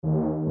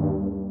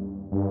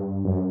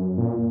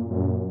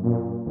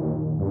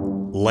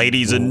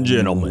Ladies and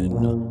gentlemen,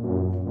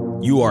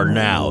 you are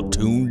now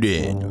tuned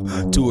in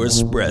to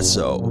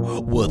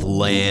Espresso with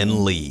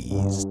Lan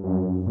Lees.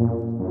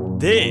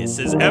 This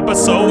is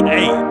episode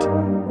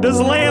 8. Does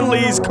Lan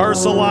Lees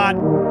curse a lot?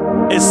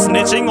 Is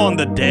snitching on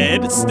the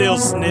dead still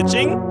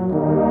snitching?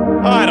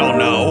 I don't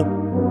know,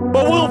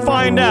 but we'll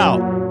find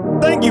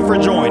out. Thank you for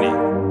joining.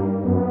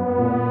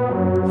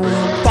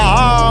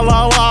 La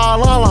la la la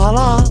la la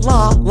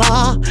la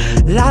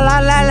la la la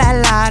la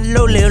la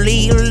lo lo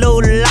lo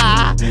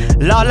la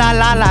la la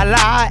la la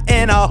la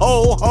and a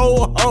ho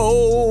ho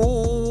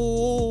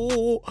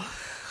ho.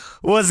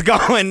 What's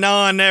going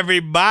on,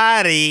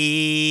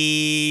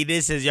 everybody?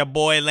 This is your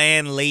boy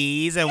Lan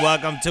Lees, and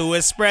welcome to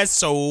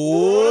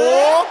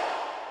Espresso.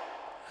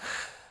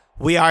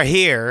 We are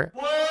here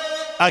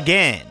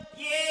again.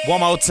 One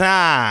more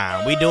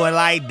time. We do it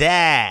like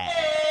that.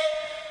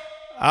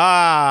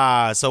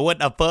 So what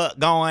the fuck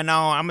going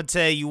on? I'm gonna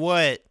tell you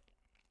what.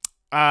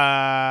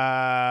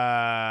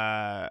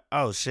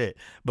 Oh shit.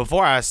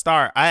 Before I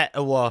start,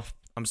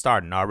 I'm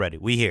starting already.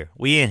 We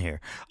in here.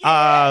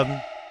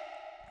 I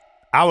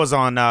was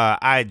on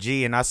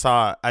IG and I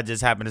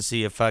just happened to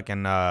see a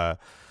fucking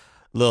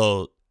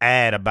little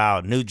ad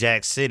about New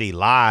Jack City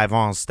live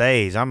on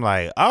stage. I'm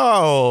like,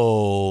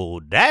 oh,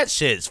 that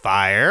shit's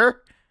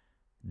fire.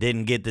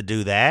 Didn't get to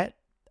do that.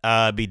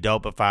 Be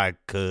dope if I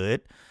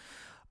could.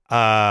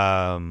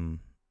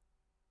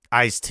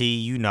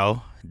 Ice-T,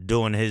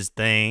 doing his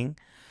thing.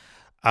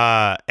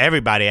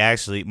 Everybody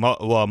actually,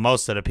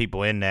 most of the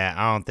people in that,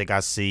 I don't think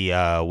I see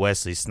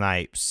Wesley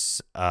Snipes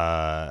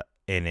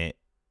in it.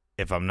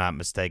 If I'm not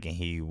mistaken,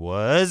 he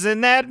was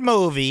in that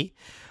movie.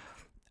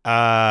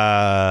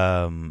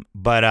 But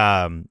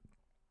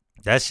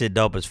that shit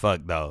dope as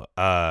fuck though.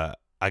 I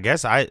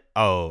guess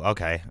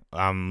okay.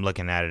 I'm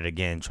looking at it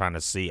again, trying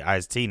to see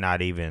Ice-T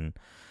not even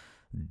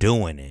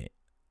doing it.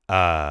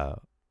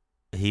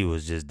 He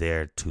was just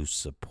there to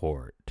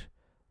support.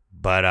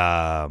 But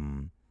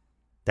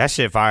that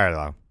shit fire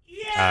though.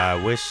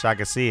 Yeah. Wish I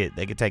could see it.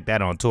 They could take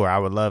that on tour. I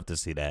would love to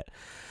see that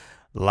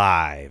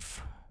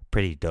live.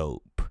 Pretty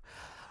dope.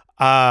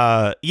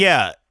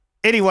 Yeah.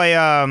 Anyway,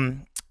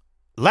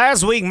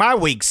 last week my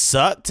week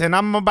sucked, and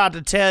I'm about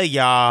to tell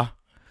y'all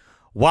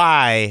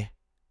why.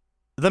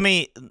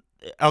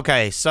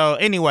 Okay, so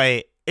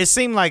anyway, it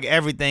seemed like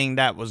everything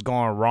that was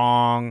going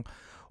wrong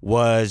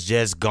was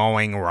just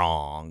going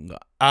wrong.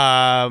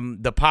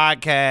 The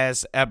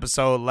podcast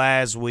episode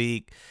last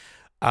week,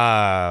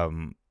 I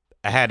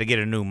had to get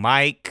a new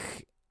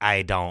mic.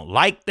 I don't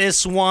like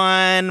this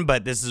one,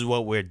 but this is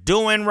what we're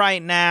doing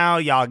right now.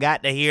 Y'all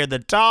got to hear the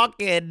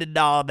talking and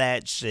all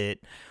that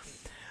shit.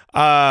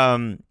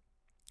 And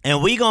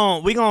we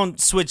gon'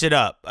 switch it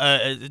up.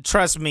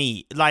 Trust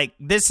me. Like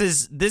this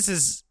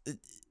is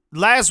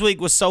last week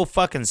was so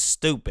fucking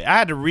stupid. I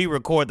had to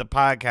re-record the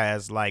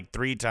podcast like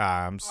 3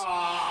 times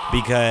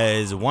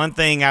because one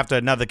thing after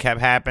another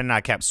kept happening. I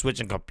kept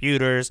switching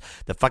computers.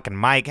 The fucking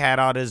mic had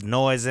all this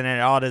noise in it,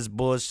 all this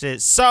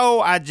bullshit.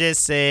 So I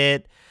just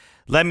said,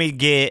 let me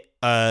get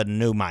a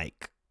new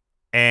mic.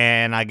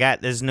 And I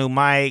got this new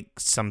mic,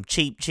 some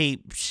cheap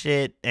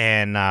shit,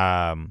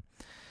 and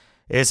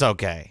it's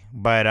okay.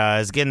 But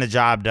it's getting the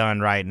job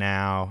done right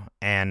now.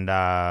 And,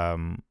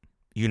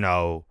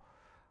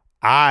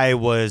 I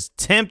was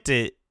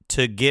tempted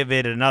to give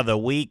it another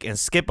week and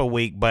skip a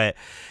week, but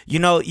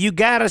you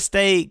gotta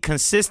stay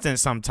consistent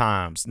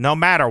sometimes, no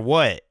matter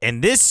what.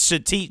 And this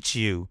should teach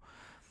you,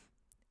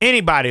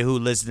 anybody who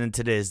listening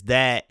to this,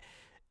 that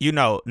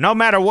no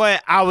matter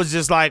what, I was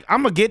just like,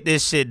 I'm gonna get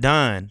this shit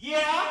done.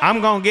 Yeah,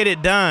 I'm gonna get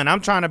it done.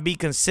 I'm trying to be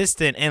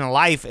consistent in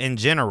life in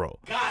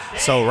general.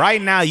 So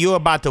right now, you're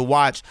about to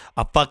watch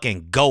a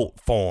fucking goat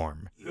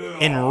form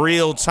in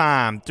real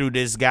time through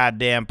this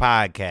goddamn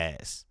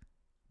podcast.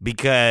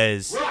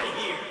 Because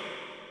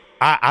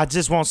I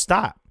just won't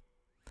stop.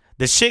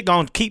 The shit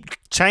gonna keep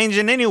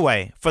changing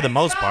anyway, for the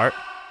most part.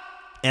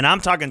 And I'm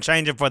talking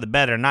changing for the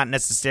better, not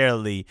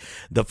necessarily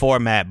the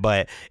format,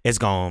 but it's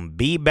gonna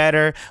be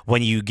better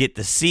when you get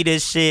to see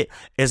this shit.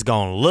 It's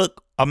gonna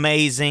look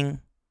amazing.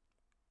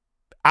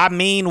 I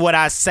mean what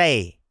I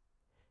say.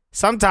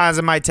 Sometimes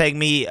it might take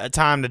me a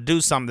time to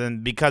do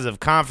something because of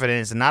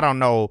confidence, and I don't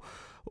know,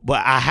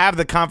 but I have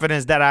the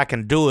confidence that I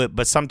can do it,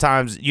 but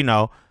sometimes,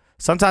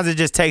 sometimes it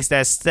just takes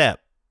that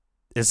step.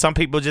 And some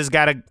people just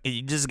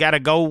gotta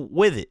go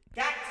with it.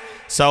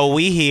 So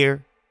we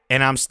here,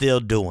 and I'm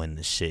still doing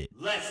the shit.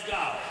 Let's go.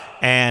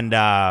 And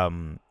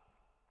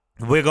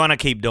we're gonna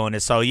keep doing it.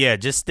 So yeah,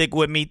 just stick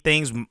with me.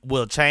 Things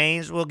will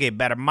change. We'll get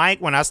better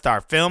mic when I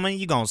start filming.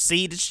 You're gonna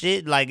see the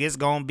shit like it's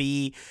gonna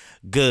be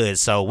good.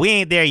 So we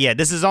ain't there yet.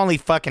 This is only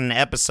fucking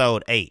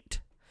episode 8.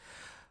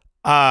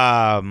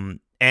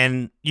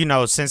 And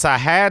since I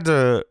had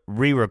to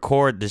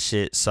re-record the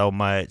shit so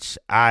much,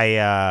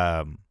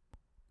 I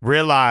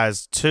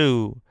realized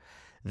too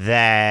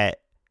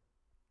that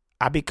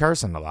I be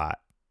cursing a lot.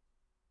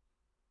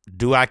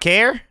 Do I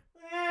care?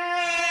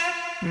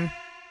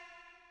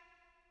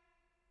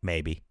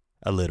 Maybe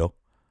a little.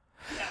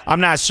 I'm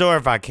not sure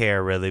if I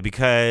care really,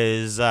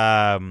 because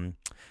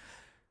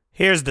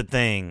Here's the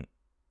thing.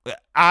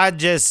 I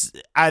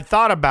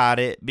thought about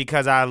it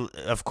because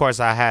of course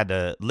I had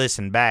to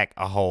listen back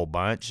a whole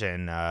bunch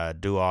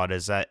and do all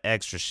this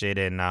extra shit,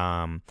 and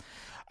I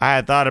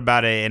had thought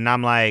about it, and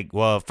I'm like,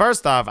 well,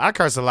 first off, I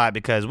curse a lot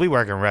because we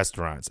work in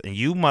restaurants, and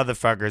you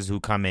motherfuckers who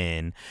come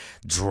in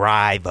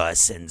drive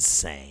us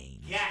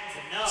insane.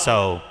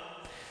 So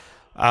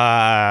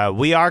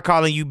we are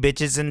calling you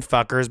bitches and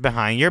fuckers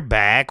behind your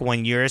back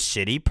when you're a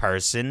shitty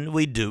person.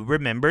 We do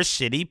remember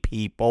shitty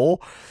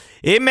people.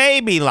 It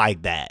may be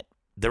like that.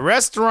 The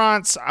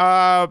restaurants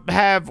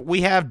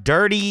have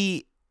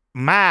dirty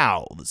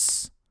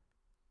mouths,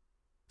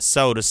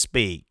 so to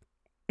speak.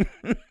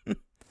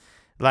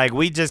 Like,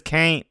 we just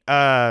can't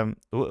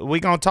we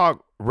gonna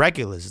talk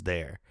regulars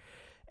there.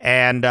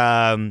 And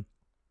the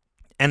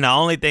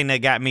only thing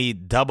that got me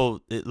double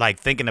like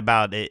thinking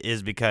about it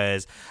is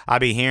because I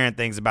be hearing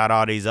things about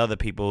all these other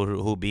people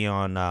who be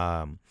on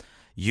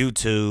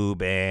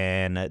YouTube,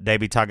 and they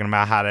be talking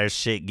about how their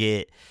shit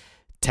get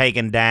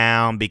taken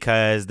down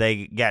because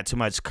they got too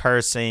much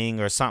cursing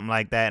or something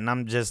like that. And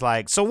I'm just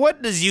like, so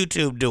what does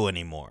YouTube do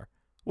anymore?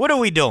 What are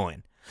we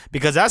doing?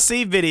 Because I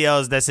see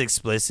videos that's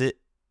explicit.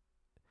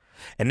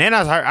 And then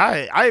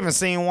I even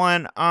seen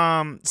one,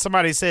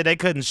 somebody said they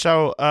couldn't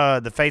show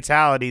the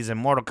fatalities in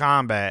Mortal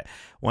Kombat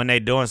when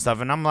they doing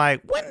stuff. And I'm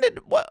like,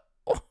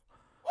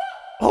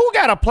 who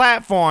got a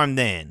platform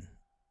then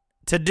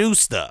to do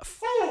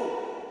stuff?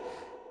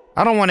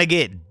 I don't want to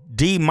get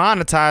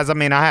demonetized. I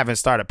mean, I haven't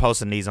started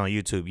posting these on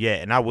YouTube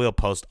yet, and I will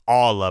post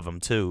all of them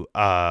too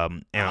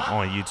on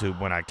YouTube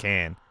when I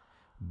can.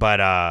 But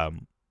I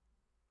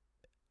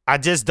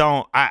just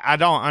don't I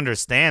don't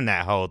understand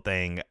that whole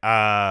thing.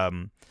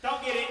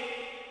 Don't get it.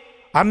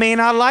 I mean,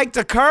 I like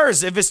to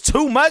curse. If it's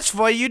too much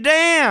for you,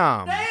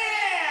 damn.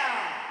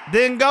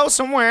 Then go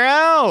somewhere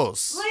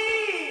else.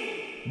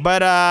 Leave.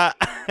 But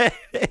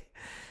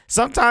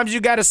sometimes you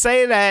got to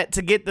say that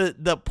to get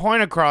the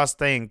point across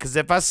thing. Because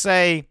if I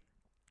say,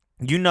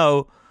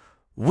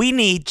 we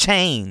need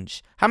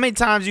change. How many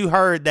times you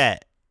heard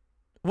that?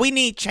 We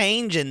need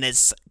change in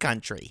this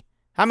country.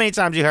 How many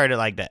times you heard it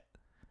like that?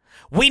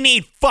 We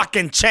need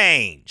fucking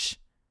change.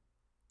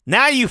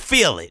 Now you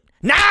feel it.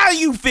 Now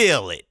you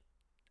feel it.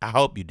 I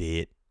hope you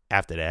did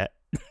after that.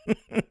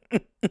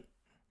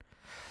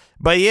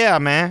 But yeah,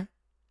 man.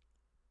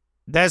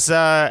 That's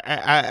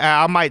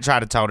I might try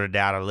to tone it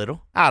down a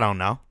little. I don't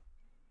know.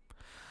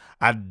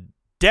 I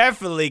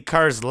definitely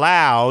cursed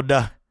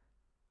loud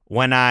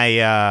when I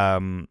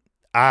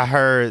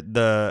heard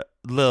the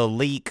little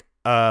leak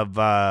of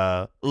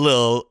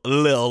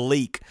little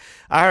leak.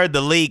 I heard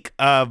the leak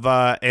of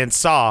and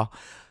saw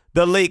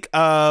the leak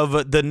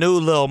of the new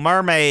Little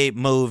Mermaid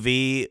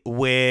movie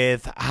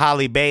with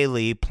Halle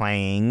Bailey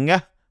playing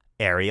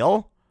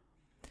Ariel.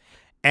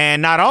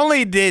 And not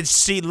only did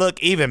she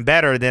look even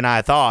better than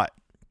I thought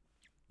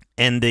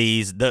in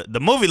these, the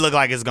movie looked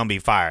like it's going to be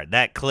fired.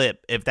 That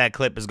clip, if that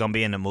clip is going to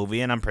be in the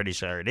movie, and I'm pretty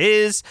sure it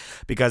is,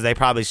 because they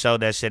probably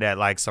showed that shit at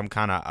like some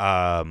kind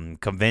of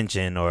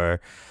convention or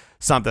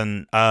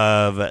something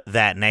of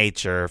that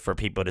nature for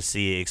people to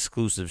see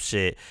exclusive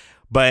shit.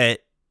 But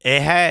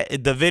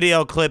the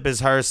video clip is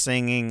her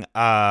singing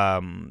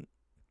the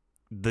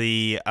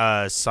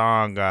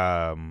song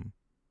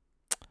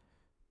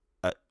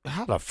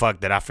how the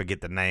fuck did I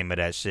forget the name of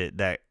that shit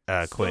that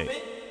quick?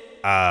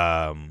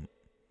 A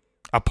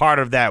Part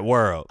of That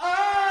World.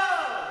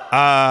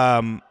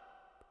 And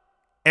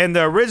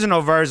the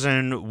original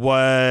version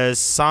was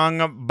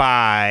sung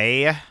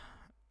by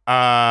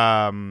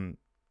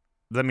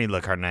let me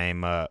look her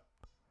name up.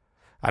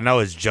 I know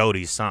it's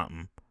Jody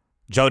something.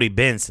 Jody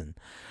Benson.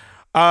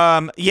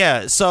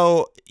 Yeah,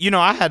 so,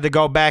 I had to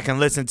go back and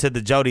listen to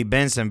the Jody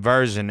Benson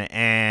version,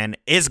 and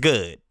it's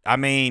good. I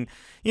mean,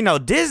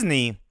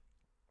 Disney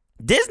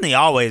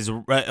always,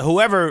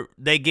 whoever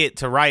they get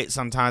to write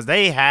sometimes,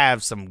 they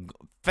have some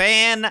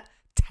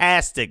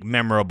fantastic,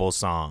 memorable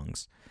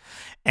songs.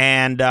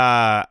 And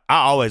I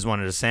always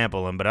wanted to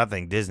sample them, but I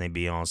think Disney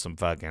be on some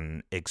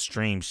fucking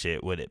extreme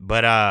shit with it.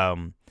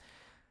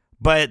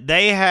 But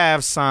they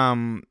have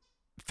some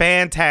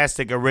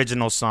fantastic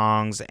original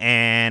songs,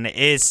 and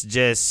it's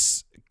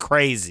just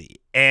crazy.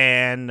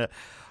 And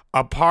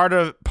a part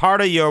of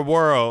your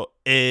world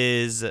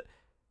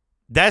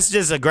that's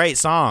just a great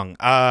song.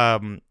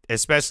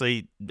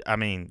 Especially, I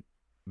mean,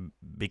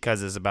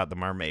 because it's about the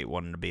mermaid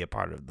wanting to be a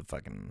part of the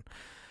fucking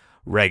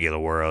regular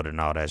world and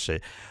all that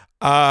shit.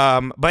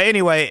 But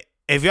anyway,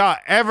 if y'all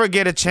ever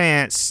get a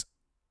chance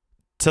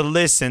to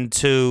listen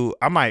to,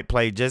 I might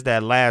play just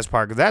that last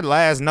part, because that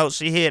last note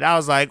she hit, I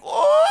was like,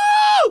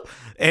 whoa!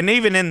 And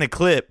even in the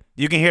clip,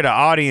 you can hear the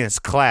audience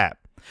clap.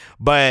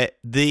 But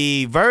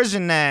the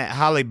version that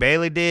Halle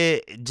Bailey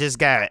did just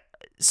got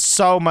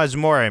so much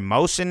more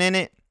emotion in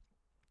it.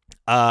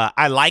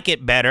 I like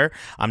it better.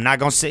 I'm not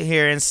going to sit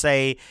here and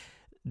say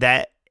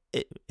that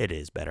it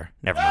is better.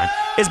 Never mind.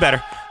 It's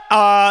better.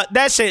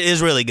 That shit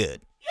is really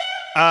good.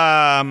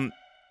 Just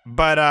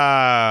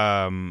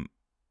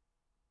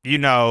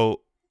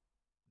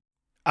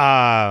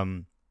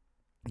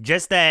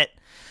that,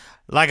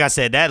 like I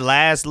said, that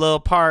last little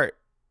part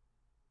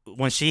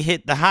when she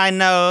hit the high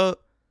note,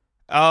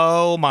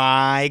 oh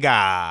my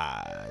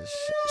gosh,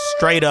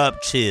 straight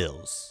up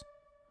chills.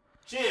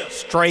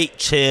 Straight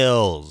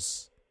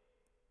chills.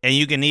 And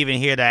you can even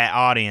hear that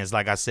audience,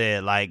 like I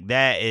said, like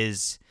that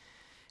is,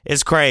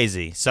 it's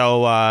crazy.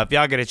 So if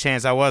y'all get a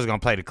chance, I was gonna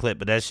play the clip,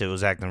 but that shit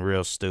was acting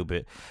real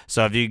stupid.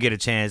 So if you get a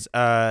chance,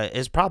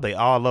 it's probably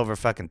all over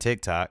fucking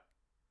TikTok,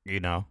 you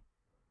know.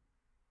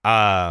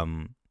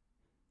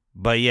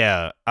 But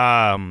yeah,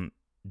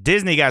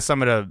 Disney got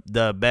some of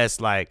the best,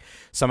 like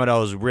some of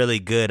those really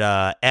good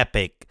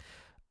epic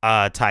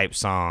type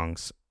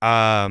songs.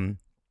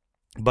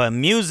 But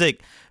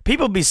music,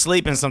 people be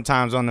sleeping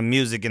sometimes on the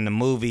music in the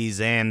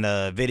movies and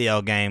the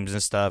video games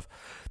and stuff.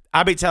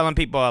 I be telling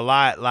people a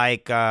lot,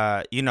 like,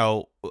 you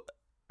know,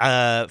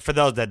 for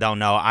those that don't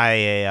know,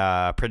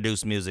 I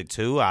produce music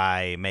too.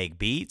 I make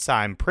beats.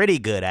 I'm pretty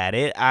good at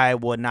it. I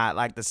would not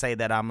like to say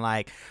that I'm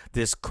like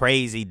this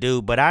crazy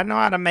dude, but I know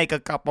how to make a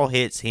couple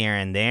hits here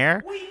and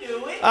there. We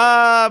do it.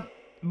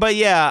 But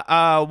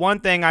yeah, one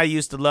thing I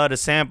used to love to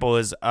sample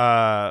is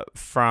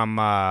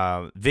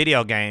from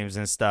video games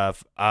and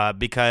stuff,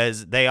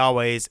 because they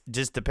always,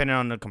 just depending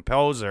on the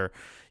composer,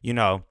 you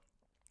know,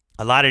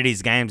 a lot of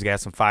these games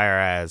got some fire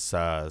ass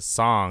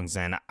songs.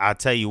 And I'll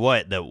tell you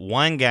what, the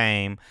one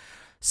game,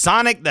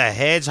 Sonic the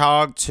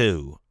Hedgehog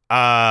 2,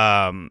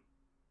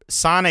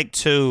 Sonic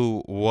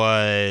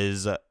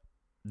 2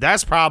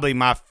 that's probably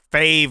my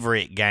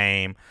favorite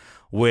game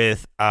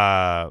with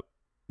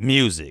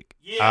music.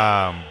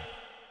 Yeah.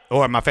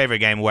 Or my favorite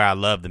game where I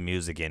love the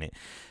music in it.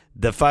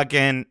 The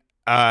fucking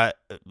Masato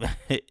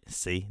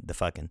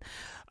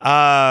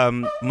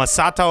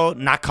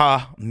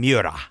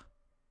Nakamura.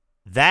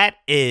 That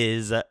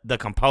is the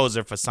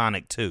composer for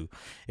Sonic 2.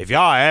 If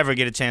y'all ever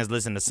get a chance to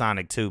listen to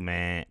Sonic 2,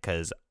 man,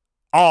 because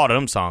all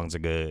them songs are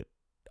good.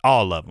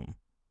 All of them.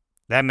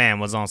 That man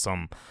was on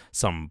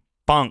some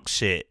funk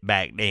shit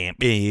back then.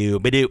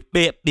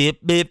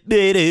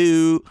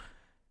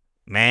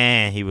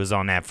 Man, he was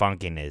on that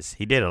funkiness.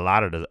 He did a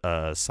lot of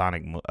the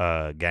Sonic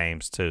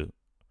games too.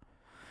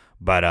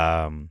 But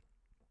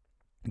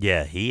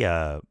yeah,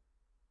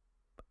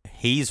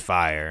 he's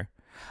fire.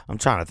 I'm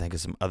trying to think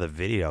of some other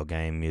video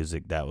game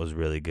music that was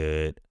really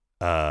good.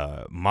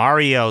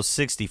 Mario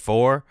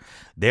 64.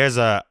 There's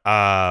a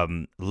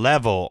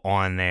level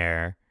on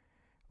there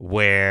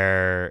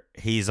where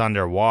he's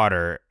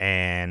underwater,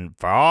 and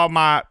for all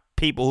my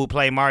people who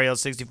play Mario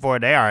 64,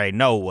 they already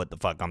know what the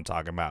fuck I'm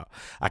talking about.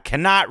 I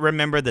cannot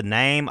remember the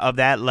name of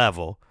that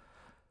level,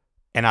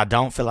 and I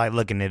don't feel like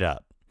looking it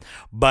up.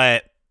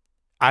 But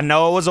I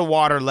know it was a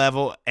water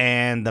level,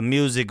 and the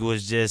music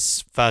was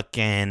just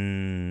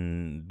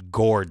fucking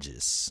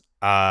gorgeous.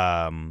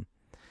 I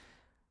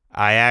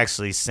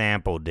actually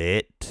sampled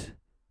it.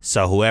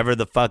 So whoever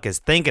the fuck is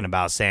thinking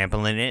about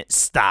sampling it,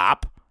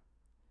 stop.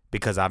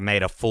 Because I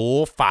made a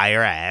full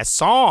fire ass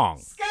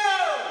song.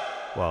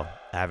 Well,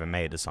 I haven't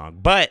made the song,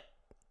 but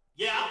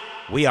Yeah.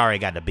 we already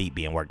got the beat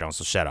being worked on,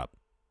 so shut up.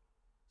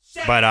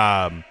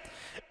 But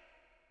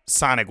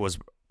Sonic was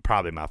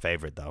probably my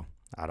favorite, though,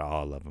 out of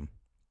all of them.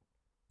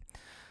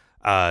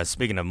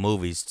 Speaking of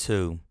movies,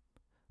 too,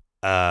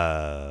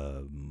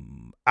 I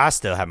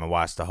still haven't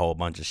watched a whole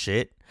bunch of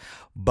shit,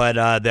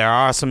 but there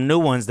are some new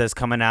ones that's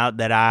coming out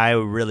that I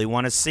really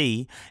want to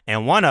see,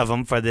 and one of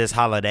them for this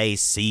holiday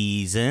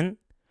season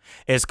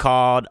is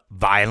called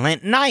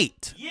Violent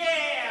Night.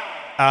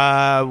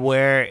 Yeah.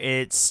 Where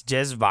it's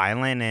just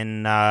violent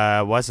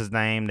and what's his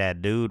name?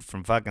 That dude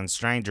from fucking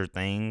Stranger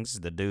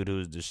Things, the dude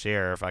who's the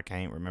sheriff. I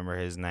can't remember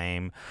his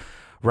name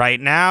right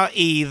now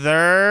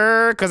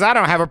either, because I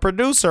don't have a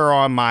producer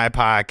on my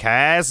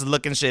podcast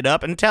looking shit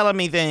up and telling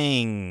me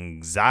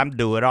things. I'm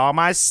doing it all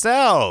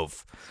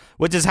myself,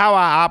 which is how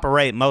I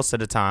operate most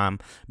of the time,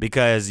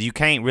 because you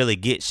can't really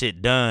get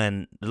shit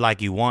done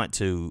like you want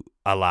to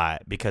a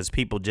lot because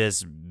people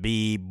just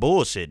be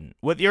bullshitting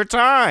with your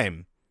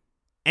time.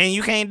 And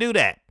you can't do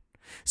that.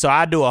 So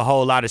I do a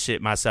whole lot of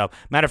shit myself.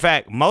 Matter of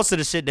fact, most of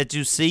the shit that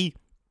you see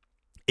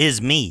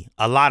is me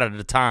a lot of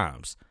the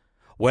times.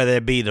 Whether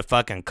it be the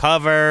fucking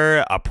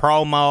cover, a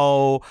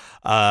promo,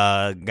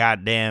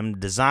 goddamn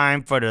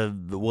design for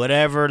the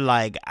whatever.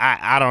 Like,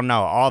 I don't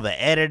know. All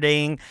the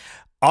editing,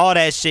 all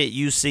that shit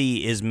you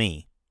see is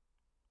me.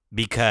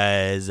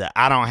 Because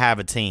I don't have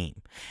a team.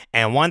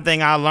 And one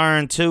thing I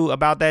learned too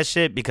about that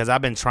shit, because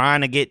I've been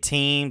trying to get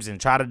teams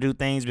and try to do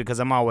things, because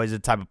I'm always the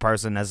type of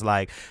person that's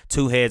like,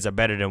 two heads are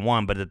better than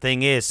one. But the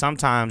thing is,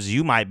 sometimes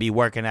you might be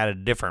working at a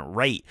different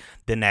rate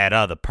than that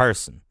other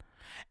person.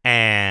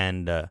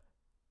 And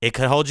it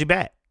could hold you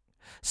back.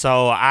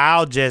 So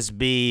I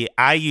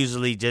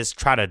usually just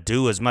try to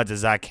do as much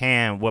as I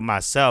can with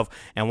myself.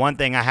 And one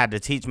thing I had to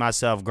teach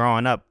myself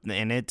growing up,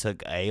 and it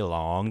took a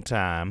long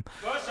time,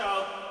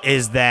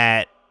 is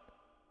that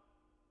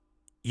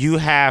you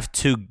have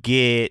to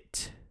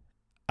get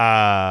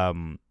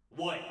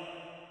What?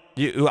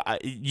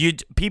 you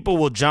people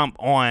will jump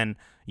on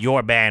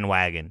your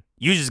bandwagon.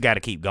 You just got to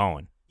keep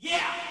going.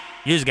 Yeah.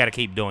 You just got to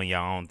keep doing your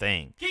own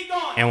thing. Keep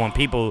going. And when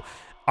people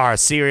are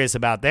serious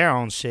about their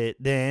own shit,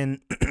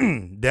 then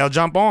they'll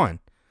jump on.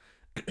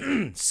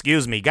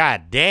 Excuse me.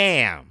 God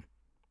damn.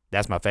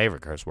 That's my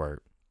favorite curse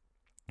word.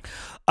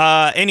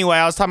 Anyway,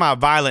 I was talking about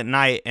Violent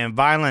Night, and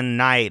Violent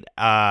Night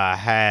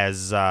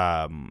has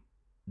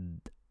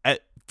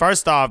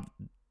first off,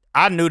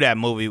 I knew that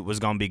movie was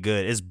gonna be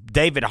good. It's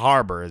David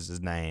Harbour is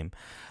his name,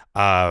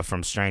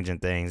 from Stranger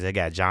Things. They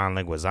got John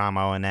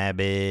Leguizamo in that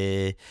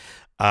bit.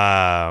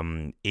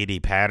 Edie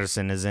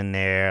Patterson is in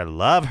there.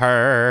 Love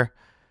her.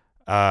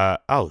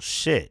 Oh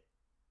shit.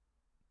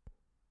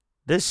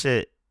 This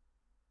shit.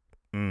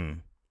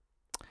 I'm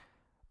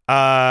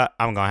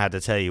gonna have to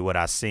tell you what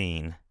I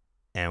seen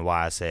and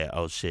why I said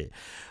oh shit.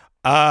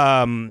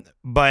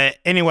 But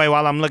anyway,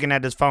 while I'm looking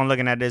at this phone,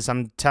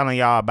 I'm telling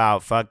y'all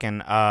about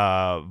fucking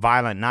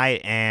Violent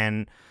Night,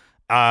 and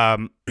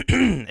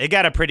it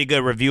got a pretty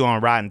good review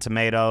on Rotten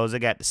Tomatoes. It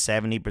got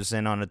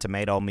 70% on the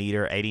tomato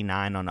meter,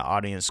 89 on the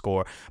audience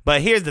score.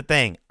 But here's the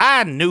thing.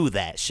 I knew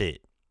that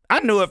shit.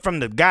 I knew it from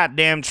the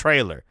goddamn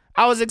trailer.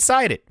 I was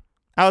excited.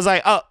 I was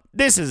like, oh,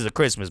 this is a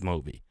Christmas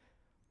movie.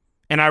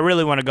 And I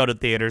really want to go to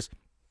theaters.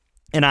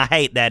 And I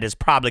hate that it's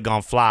probably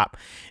going to flop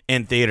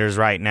in theaters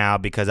right now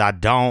because I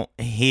don't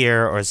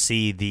hear or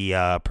see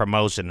the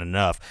promotion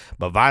enough.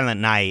 But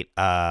Violent Night,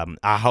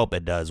 I hope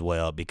it does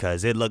well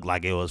because it looked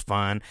like it was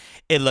fun.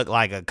 It looked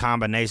like a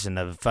combination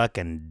of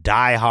fucking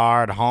Die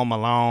Hard, Home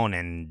Alone,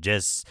 and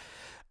just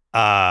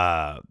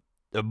a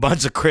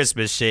bunch of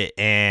Christmas shit.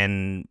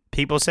 And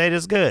people say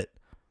it's good.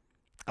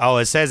 Oh,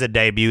 it says it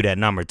debuted at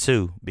number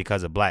 2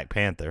 because of Black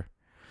Panther.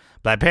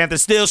 Black Panther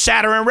still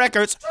shattering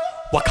records.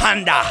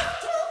 Wakanda.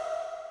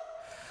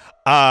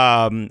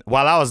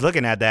 While I was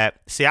looking at that,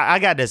 see, I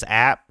got this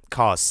app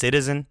called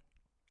Citizen,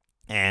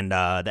 and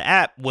the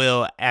app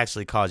will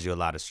actually cause you a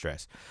lot of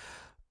stress.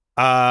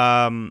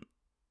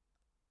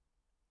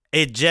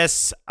 It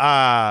just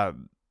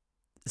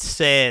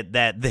said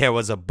that there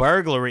was a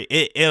burglary.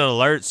 It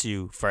alerts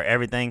you for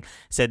everything.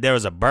 Said there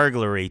was a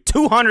burglary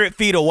 200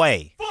 feet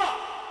away.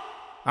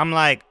 I'm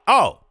like,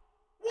 oh.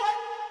 What?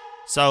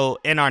 So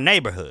in our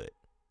neighborhood,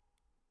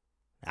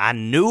 I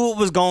knew it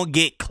was going to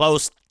get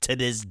close to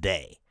this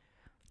day.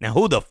 Now,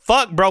 who the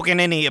fuck broke in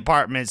any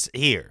apartments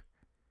here?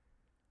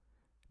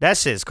 That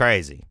shit's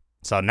crazy.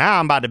 So now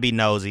I'm about to be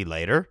nosy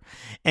later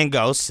and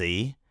go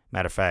see.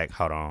 Matter of fact,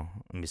 hold on.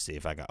 Let me see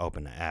if I can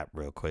open the app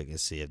real quick and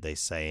see if they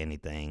say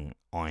anything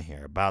on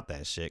here about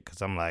that shit.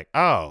 Because I'm like,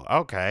 oh,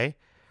 okay.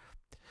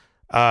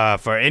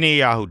 For any of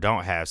y'all who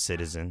don't have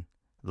Citizen,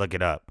 look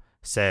it up.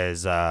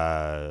 Says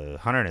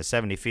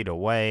 170 feet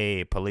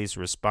away, police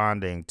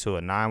responding to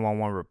a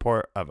 911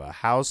 report of a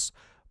house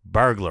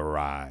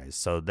burglarized.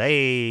 So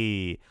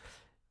that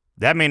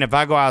mean if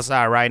I go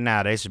outside right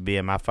now, they should be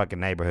in my fucking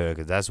neighborhood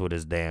because that's what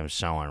it's damn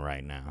showing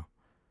right now.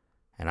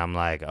 And I'm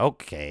like,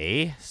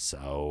 okay,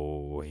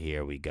 so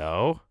here we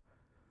go.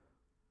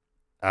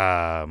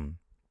 I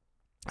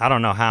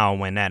don't know how and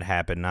when that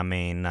happened. I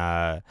mean,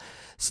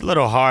 it's a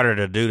little harder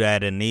to do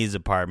that in these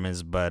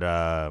apartments, but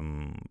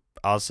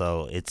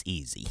also it's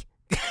easy.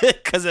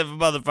 Because if a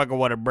motherfucker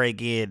want to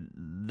break in,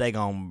 they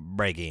gonna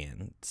break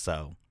in.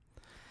 So,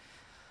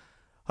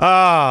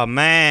 oh,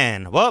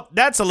 man. Well,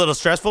 that's a little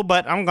stressful,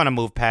 but I'm going to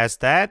move past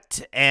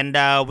that. And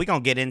we're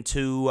going to get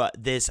into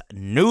this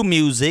new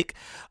music.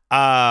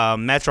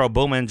 Metro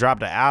Boomin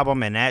dropped an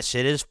album, and that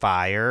shit is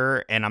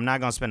fire. And I'm not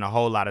going to spend a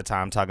whole lot of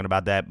time talking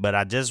about that, but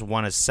I just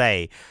want to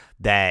say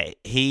that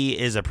he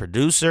is a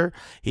producer.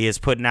 He is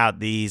putting out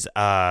these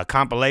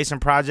compilation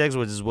projects,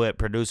 which is what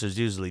producers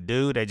usually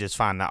do. They just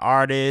find the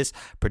artist,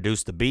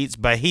 produce the beats,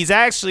 but he's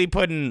actually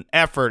putting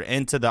effort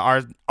into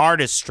the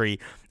artistry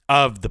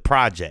of the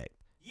project.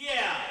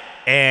 Yeah.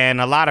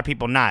 And a lot of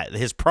people not.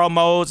 His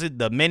promos,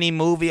 the mini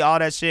movie, all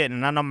that shit.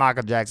 And I know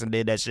Michael Jackson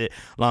did that shit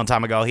a long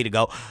time ago. He'd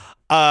go.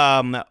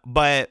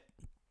 But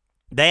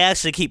they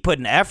actually keep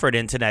putting effort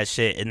into that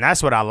shit. And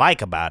that's what I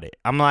like about it.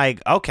 I'm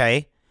like,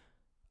 okay.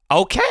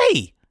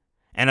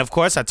 And of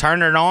course, I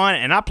turned it on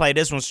and I played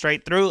this one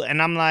straight through.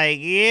 And I'm like,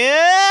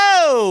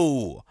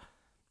 yo.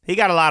 He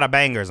got a lot of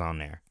bangers on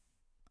there.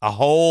 A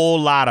whole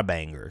lot of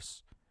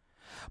bangers.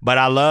 But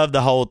I love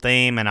the whole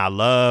theme, and I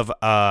love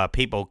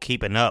people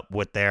keeping up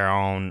with their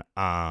own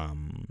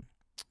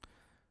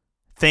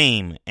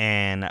theme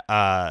and,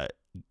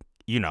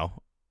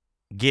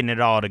 getting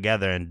it all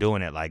together and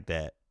doing it like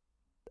that.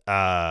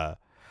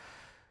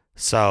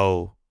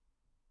 So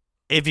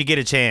if you get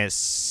a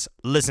chance,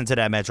 listen to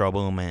that Metro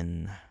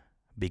Boomin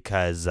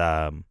because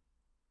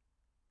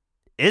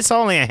it's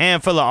only a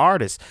handful of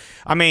artists.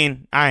 I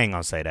mean, I ain't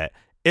going to say that.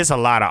 It's a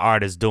lot of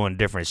artists doing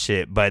different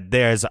shit, but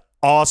there's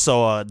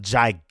also a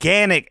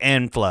gigantic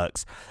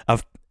influx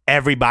of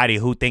everybody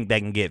who think they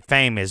can get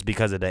famous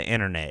because of the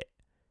internet,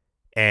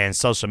 and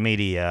social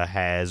media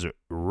has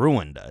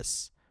ruined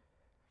us.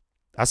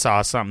 I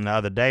saw something the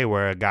other day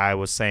where a guy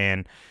was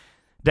saying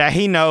that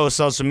he knows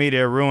social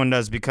media ruined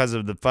us because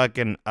of the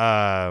fucking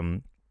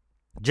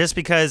just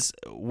because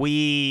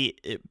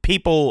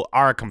people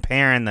are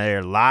comparing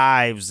their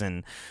lives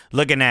and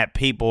looking at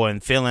people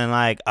and feeling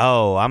like,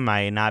 oh, I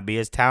might not be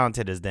as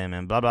talented as them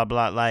and blah blah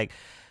blah. Like,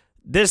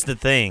 this the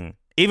thing.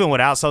 Even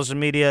without social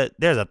media,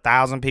 there's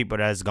 1,000 people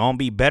that's gonna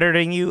be better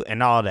than you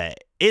and all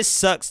that. It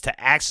sucks to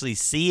actually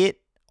see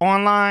it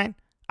online,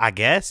 I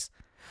guess.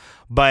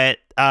 But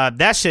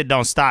that shit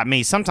don't stop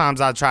me. Sometimes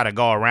I try to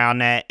go around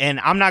that, and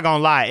I'm not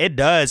gonna lie, it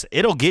does.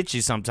 It'll get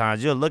you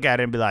sometimes. You'll look at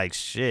it and be like,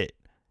 shit.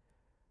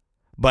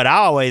 But I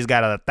always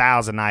got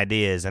 1,000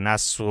 ideas, and I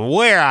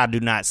swear I do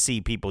not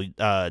see people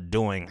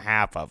doing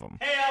half of them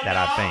that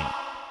I think.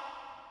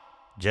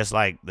 Just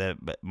like the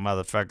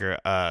motherfucker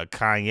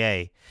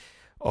Kanye,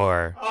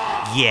 or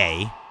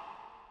Ye,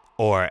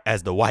 or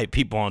as the white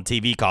people on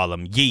TV call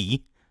him,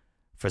 Yee,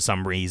 for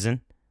some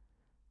reason.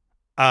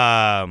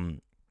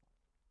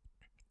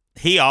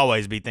 He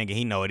always be thinking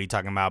he know what he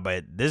talking about,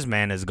 but this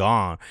man is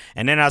gone.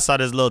 And then I saw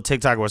this little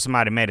TikTok where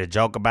somebody made a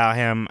joke about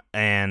him,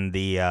 and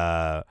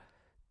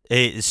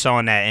it's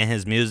showing that in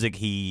his music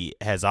he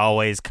has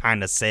always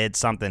kind of said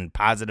something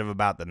positive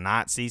about the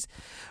Nazis.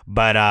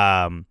 But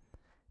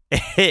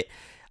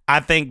I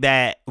think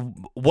that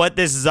what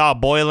this is all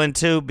boiling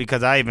to,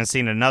 because I even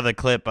seen another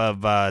clip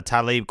of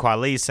Talib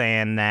Kweli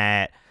saying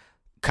that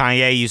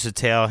Kanye used to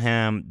tell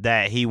him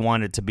that he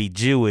wanted to be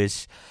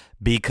Jewish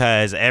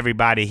because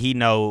everybody he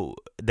know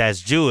that's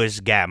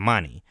Jewish got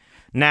money.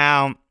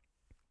 Now,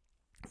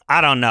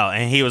 I don't know.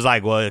 And he was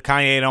like, well,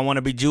 Kanye don't want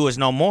to be Jewish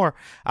no more.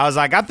 I was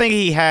like, I think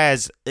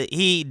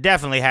he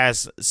definitely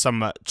has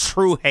some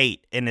true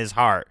hate in his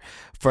heart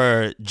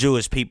for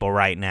Jewish people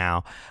right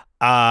now.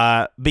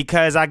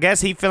 Because I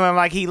guess he feeling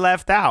like he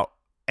left out,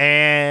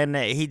 and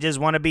he just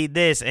want to be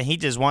this, and he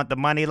just want the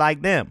money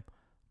like them.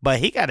 But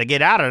he got to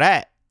get out of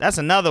that. That's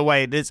another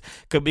way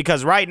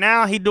because right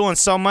now he doing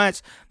so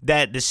much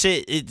that the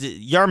shit,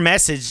 your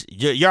message,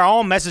 your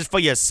own message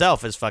for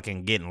yourself is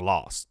fucking getting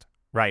lost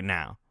right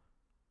now.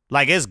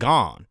 Like, it's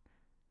gone.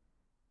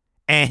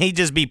 And he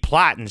just be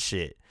plotting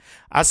shit.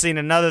 I seen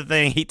another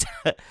thing,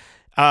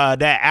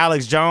 that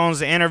Alex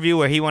Jones interview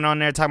where he went on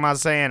there talking about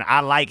saying, I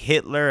like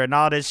Hitler and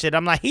all this shit.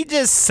 I'm like, he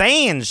just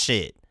saying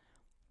shit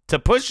to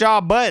push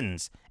y'all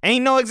buttons. And he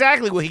know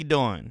exactly what he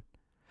doing.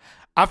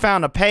 I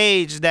found a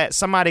page that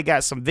somebody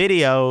got some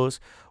videos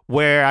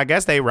where I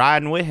guess they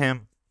riding with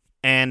him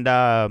and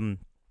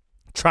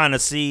trying to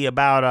see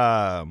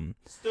about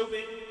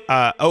Stupid.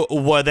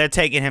 Well, they're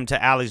taking him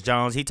to Alex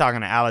Jones. He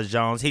talking to Alex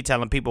Jones. He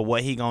telling people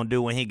what he gonna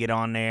do when he get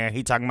on there.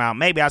 He talking about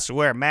maybe I should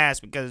wear a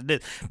mask because of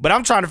this. But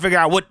I'm trying to figure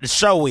out what the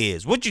show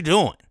is. What you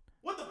doing?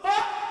 What the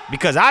fuck?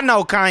 Because I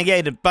know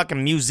Kanye the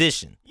fucking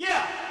musician.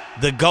 Yeah.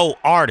 The GOAT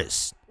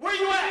artist. Where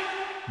you at?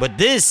 But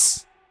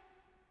this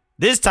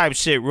type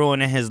shit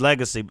ruining his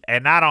legacy,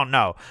 and I don't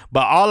know.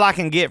 But all I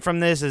can get from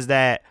this is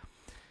that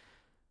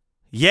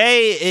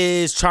Ye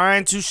is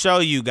trying to show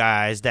you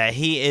guys that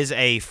he is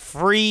a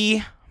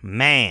free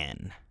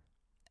man,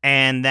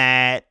 and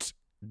that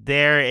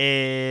there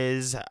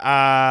is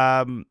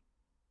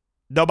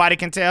nobody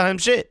can tell him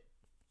shit.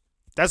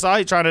 That's all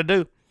he's trying to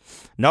do.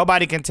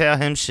 Nobody can tell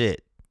him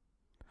shit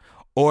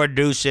or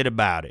do shit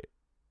about it.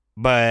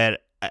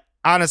 But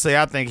honestly,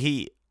 I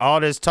think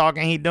all this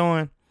talking he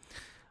doing,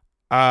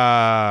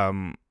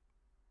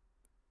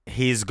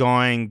 he's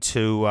going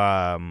to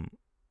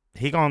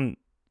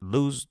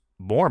lose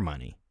more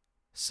money.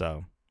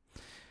 So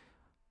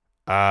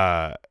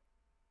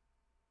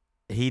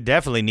he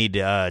definitely need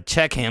to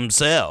check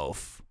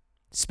himself.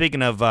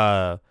 Speaking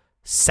of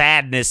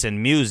sadness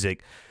and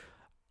music,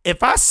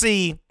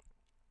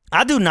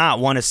 I do not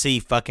want to see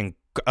fucking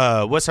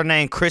what's her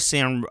name,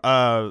 Kirstie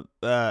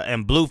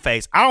and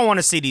Blueface. I don't want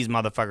to see these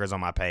motherfuckers on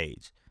my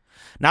page.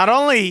 Not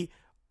only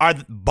are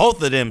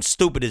both of them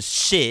stupid as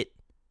shit,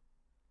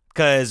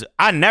 because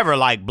I never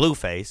liked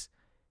Blueface.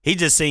 He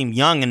just seemed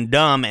young and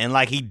dumb and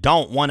like he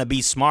don't want to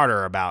be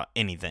smarter about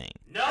anything.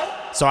 No.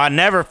 So I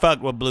never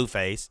fucked with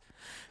Blueface.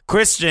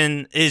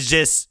 Christian is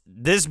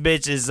this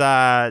bitch is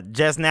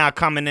just now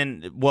coming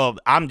in. Well,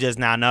 I'm just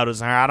now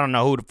noticing her. I don't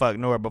know who the fuck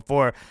knew her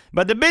before,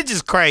 but the bitch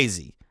is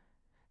crazy.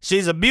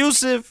 She's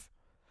abusive.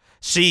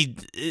 She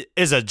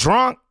is a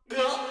drunk.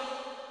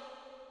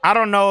 I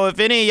don't know if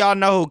any of y'all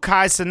know who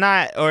Kai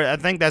Cenat, or I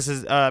think that's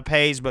his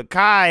page, but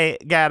Kai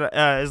got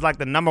is like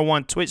the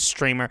 #1 Twitch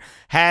streamer.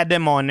 Had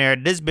them on there.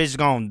 This bitch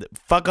gonna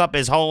fuck up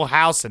his whole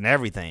house and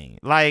everything.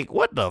 Like,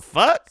 what the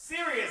fuck?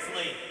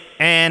 Seriously.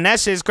 And that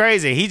shit's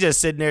crazy. He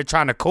just sitting there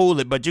trying to cool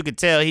it, but you could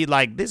tell he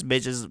like, this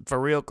bitch is for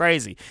real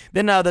crazy.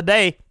 Then the other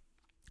day,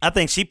 I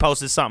think she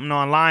posted something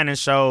online and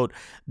showed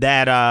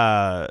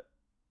that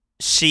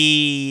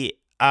she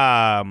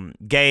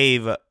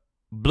gave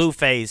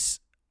Blueface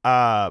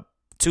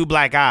 2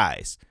 black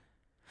eyes.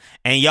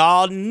 And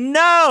y'all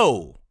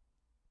know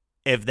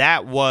if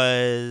that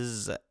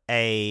was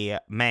a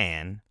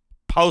man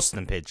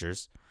posting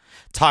pictures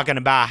talking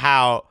about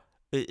how,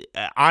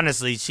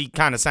 honestly, she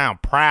kind of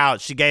sound proud.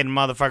 She gave the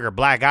motherfucker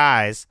black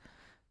eyes.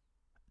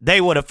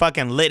 They would have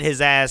fucking lit his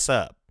ass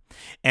up.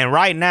 And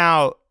right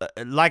now,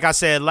 like I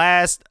said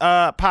last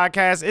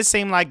podcast, it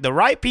seemed like the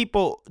right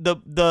people,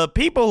 the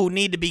people who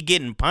need to be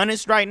getting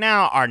punished right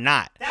now are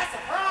not. That's a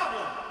problem.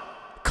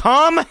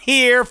 Come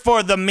here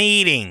for the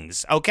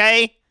meetings,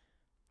 okay?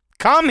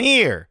 Come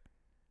here.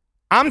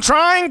 I'm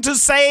trying to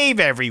save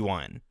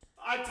everyone.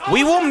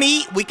 We will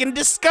meet. We can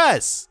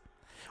discuss.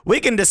 We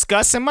can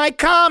discuss in my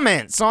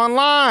comments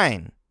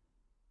online.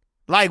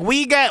 Like,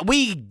 we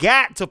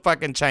got to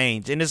fucking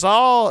change. And it's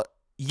all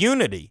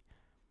unity.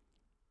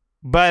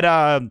 But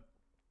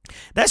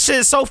that shit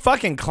is so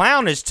fucking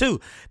clownish, too.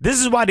 This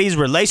is why these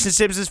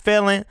relationships is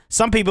failing.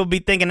 Some people be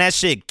thinking that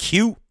shit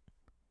cute.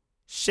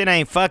 Shit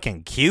ain't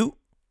fucking cute.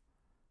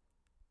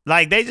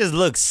 Like, they just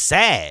look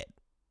sad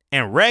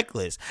and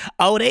reckless.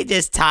 Oh, they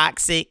just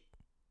toxic.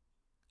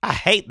 I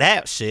hate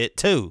that shit,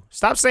 too.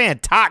 Stop saying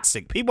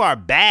toxic. People are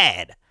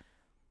bad.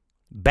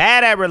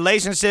 Bad at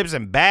relationships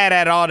and bad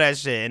at all that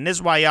shit. And this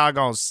is why y'all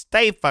gonna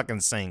stay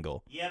fucking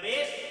single. Yeah,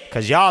 bitch.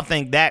 Because y'all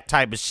think that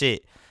type of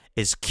shit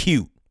is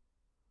cute.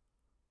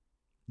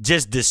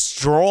 Just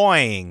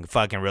destroying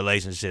fucking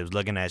relationships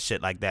looking at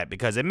shit like that.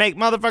 Because it make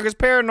motherfuckers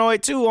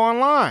paranoid, too,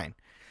 online.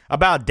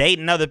 About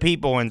dating other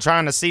people and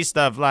trying to see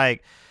stuff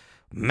like,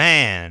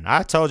 man,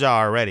 I told y'all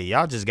already.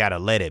 Y'all just gotta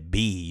let it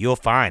be. You'll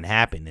find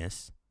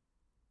happiness.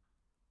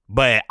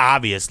 But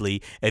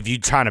obviously, if you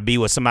trying to be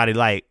with somebody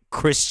like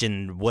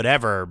Christian,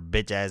 whatever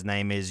bitch ass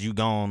name is, you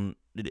gon',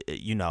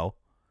 you know,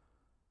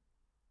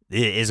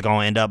 it's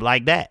gonna end up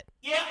like that.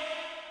 Yeah.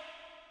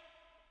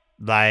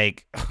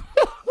 Like,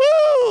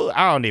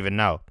 I don't even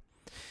know.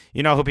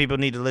 You know who people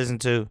need to listen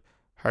to?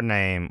 Her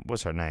name,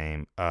 what's her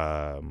name?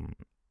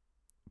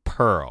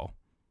 Pearl.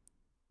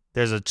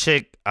 There's a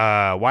chick,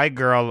 white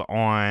girl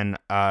on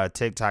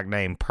TikTok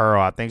named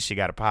Pearl. I think she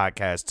got a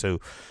podcast too.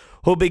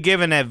 Who'll be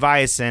giving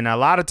advice, and a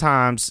lot of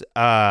times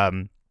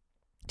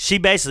she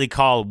basically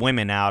called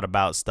women out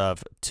about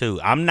stuff too.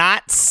 I'm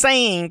not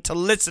saying to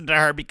listen to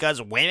her because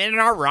women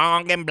are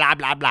wrong and blah,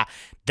 blah, blah.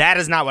 That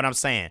is not what I'm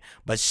saying.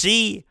 But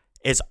she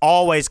is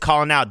always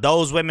calling out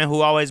those women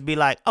who always be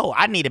like, oh,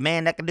 I need a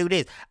man that can do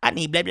this. I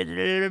need blah, blah, blah,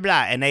 blah,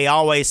 blah. And they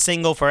always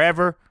single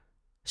forever.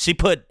 She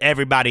put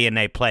everybody in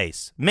their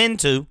place. Men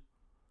too.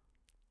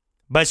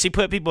 But she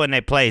put people in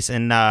their place.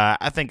 And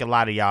I think a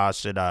lot of y'all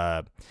should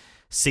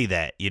see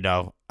that, you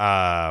know.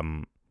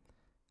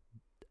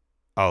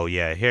 Oh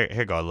yeah,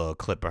 here go a little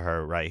clip of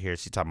her right here.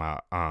 She's talking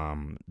about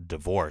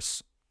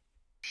divorce.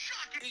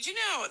 Did you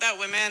know that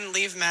women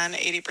leave men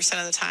 80%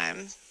 of the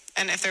time?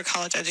 And if they're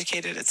college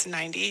educated, it's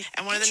 90.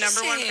 And one of the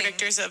number one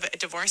predictors of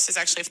divorce is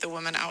actually if the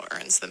woman out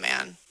earns the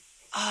man.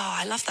 Oh,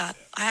 I love that.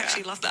 I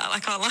actually love that. I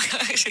can't lie.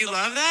 I actually You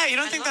love that? You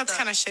don't I think love that's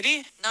that. kind of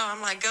shitty? No,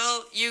 I'm like,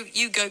 girl,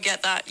 you go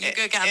get that. You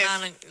go get a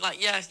man, and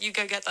like, yeah, you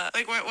go get that.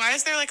 Like, why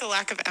is there like a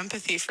lack of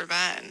empathy for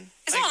men?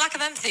 It's like, not a lack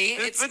of empathy.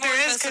 It's but more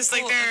there of a is, because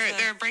like support of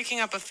they're breaking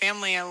up a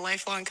family, a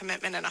lifelong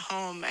commitment, and a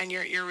home, and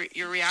your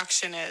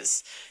reaction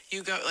is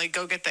you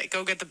go get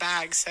the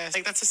bag, sis.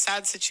 Like, that's a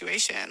sad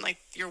situation. Like,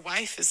 your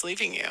wife is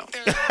leaving you.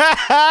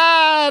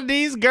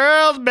 These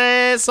girls,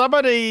 man, some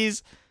of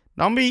these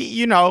don't be,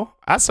 you know,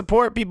 I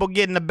support people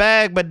getting the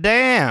bag, but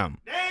damn.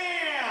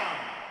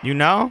 You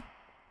know?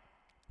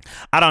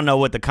 I don't know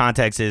what the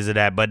context is of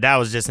that, but that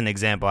was just an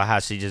example of how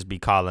she just be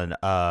calling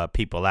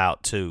people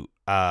out too.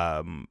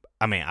 I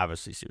mean,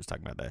 obviously she was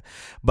talking about that.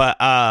 But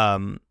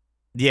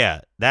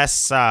yeah,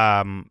 that's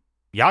y'all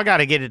got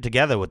to get it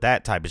together with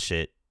that type of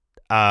shit.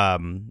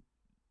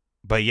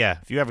 But yeah,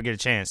 if you ever get a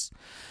chance,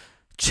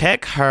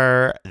 check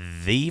her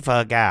the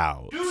fuck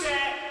out. Do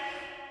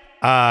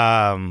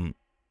that.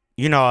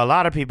 You know, a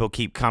lot of people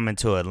keep coming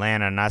to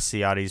Atlanta, and I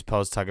see all these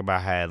posts talking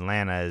about how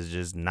Atlanta is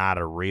just not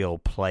a real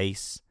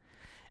place,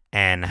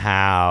 and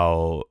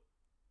how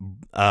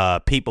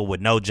people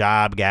with no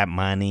job got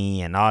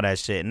money and all that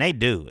shit. And they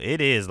do. It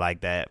is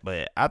like that.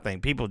 But I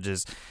think people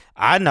just,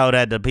 I know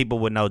that the people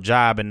with no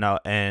job and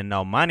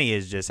no money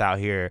is just out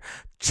here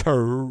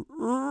trapping.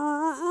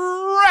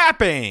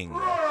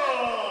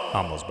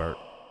 Almost burnt.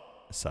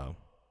 So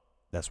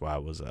that's why I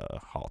was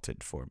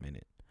halted for a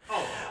minute.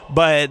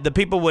 But the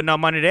people with no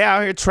money, they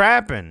out here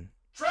trapping.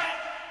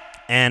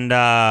 And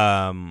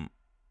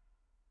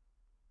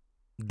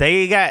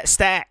they got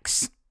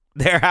stacks.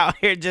 They're out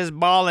here just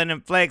balling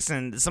and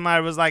flexing.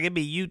 Somebody was like, it'd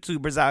be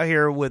YouTubers out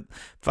here with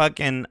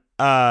fucking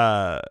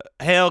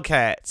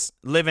Hellcats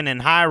living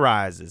in high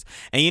rises.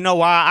 And you know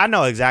why? I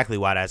know exactly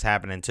why that's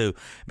happening too.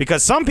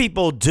 Because some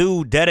people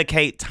do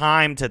dedicate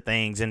time to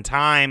things and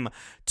time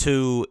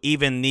to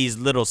even these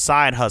little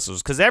side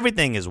hustles. Because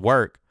everything is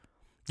work.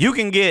 You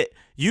can get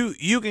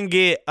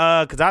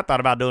because I thought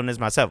about doing this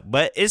myself,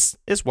 but it's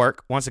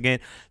work. Once again,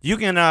 you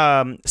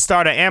can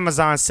start an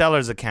Amazon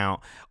sellers account,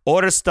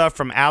 order stuff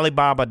from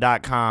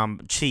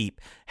Alibaba.com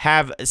cheap,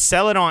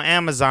 sell it on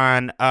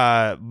Amazon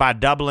by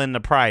doubling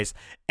the price,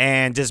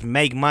 and just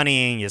make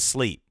money in your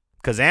sleep.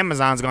 Because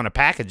Amazon's gonna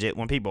package it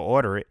when people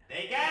order it.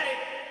 They got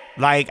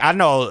it. Like, I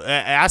know,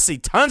 I see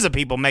tons of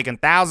people making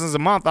thousands a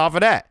month off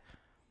of that.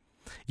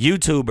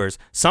 YouTubers,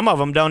 some of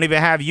them don't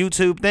even have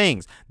YouTube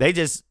things. They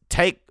just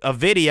take a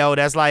video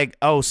that's like,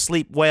 oh,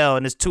 sleep well,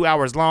 and it's 2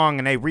 hours long,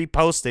 and they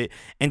repost it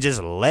and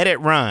just let it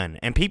run.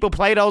 And people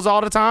play those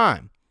all the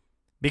time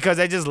because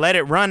they just let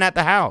it run at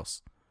the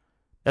house.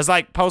 It's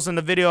like posting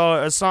a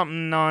video or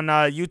something on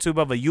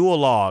YouTube of a Yule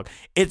log.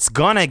 It's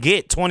gonna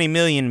get 20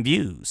 million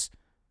views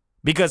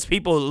because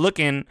people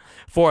looking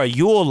for a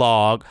Yule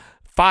log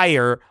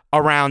fire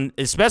around,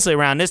 especially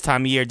around this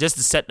time of year, just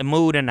to set the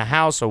mood in the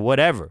house or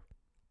whatever.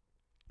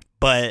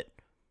 But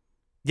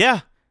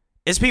yeah,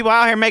 it's people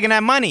out here making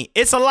that money.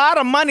 It's a lot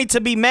of money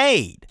to be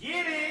made.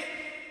 Get it?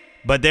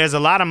 But there's a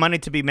lot of money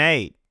to be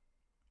made.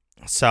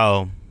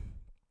 So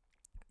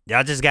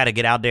y'all just got to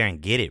get out there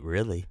and get it,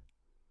 really.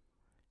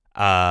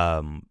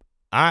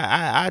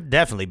 I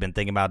definitely been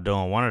thinking about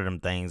doing one of them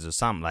things or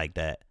something like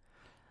that.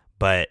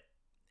 But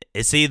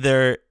it's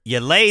either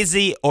you're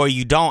lazy or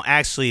you don't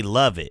actually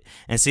love it.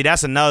 And see,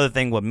 that's another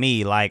thing with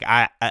me. Like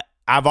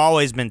I've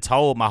always been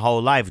told my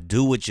whole life,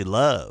 do what you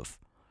love.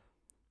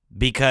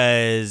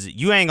 Because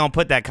you ain't going to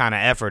put that kind of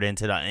effort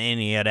into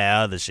any of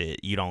that other shit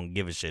you don't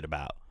give a shit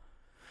about.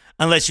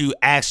 Unless you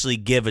actually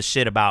give a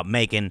shit about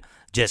making,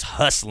 just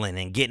hustling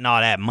and getting all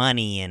that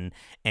money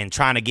and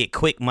trying to get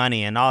quick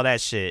money and all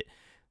that shit.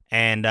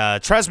 And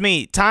trust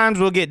me, times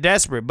will get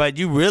desperate, but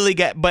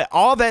but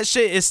all that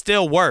shit is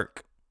still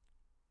work.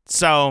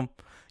 So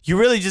you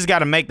really just got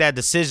to make that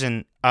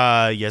decision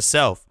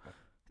yourself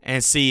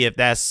and see if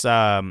that's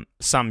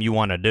something you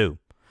want to do.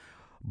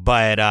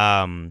 But,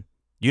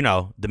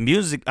 the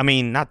music,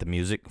 not the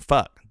music,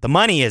 the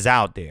money is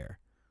out there.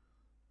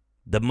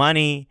 The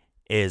money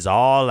is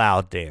all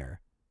out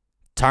there.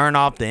 Turn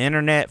off the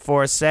internet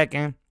for a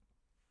second.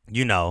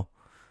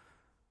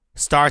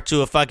 Start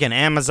you a fucking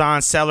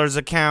Amazon seller's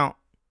account.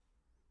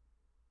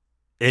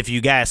 If you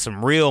got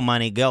some real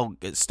money, go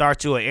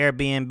start you an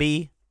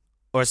Airbnb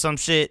or some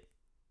shit.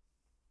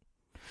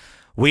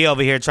 We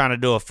over here trying to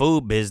do a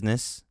food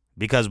business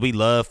because we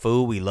love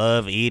food. We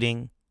love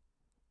eating.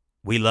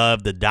 We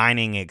love the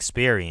dining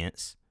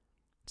experience.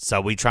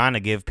 So we trying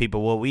to give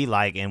people what we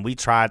like, and we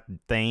try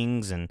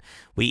things and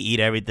we eat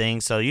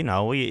everything. So,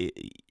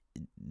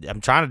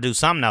 I'm trying to do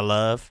something I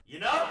love.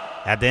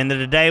 At the end of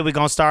the day, we're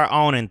going to start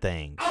owning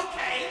things.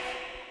 Okay.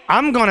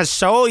 I'm going to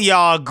show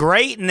y'all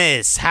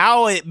greatness,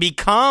 how it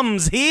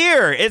becomes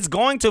here. It's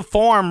going to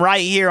form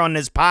right here on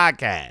this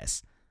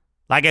podcast.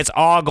 Like it's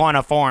all going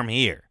to form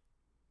here.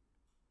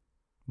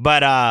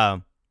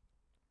 But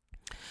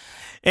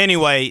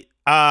anyway,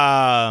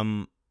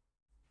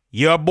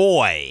 your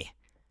boy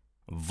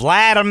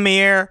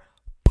Vladimir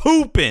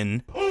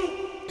Putin.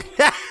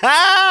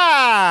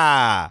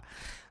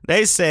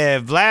 They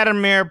said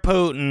Vladimir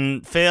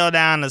Putin fell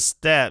down the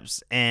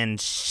steps and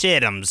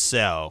shit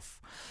himself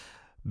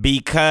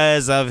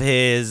because of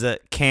his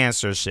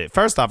cancer shit.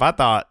 First off, I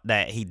thought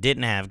that he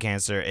didn't have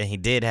cancer, and he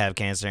did have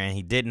cancer, and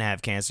he didn't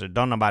have cancer.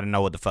 Don't nobody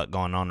know what the fuck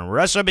going on in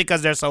Russia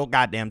because they're so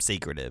goddamn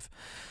secretive.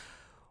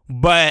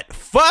 But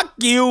fuck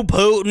you,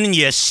 Putin.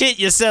 You shit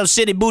yourself,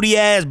 shitty booty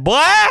ass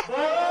boy.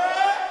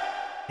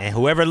 And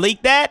whoever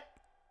leaked that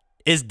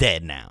is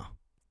dead now.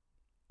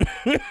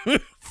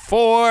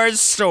 For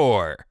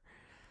sure.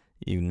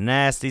 You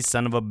nasty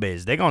son of a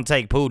bitch. They're going to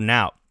take Putin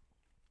out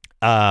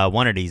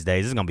one of these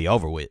days. It's going to be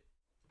over with.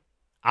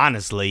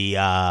 Honestly,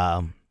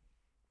 it's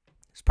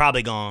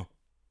probably going to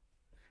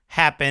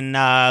happen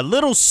a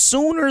little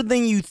sooner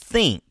than you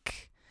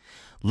think.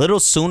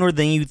 This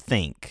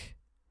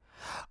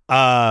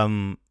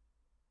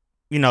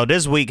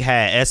week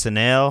had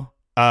SNL.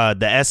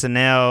 The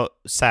SNL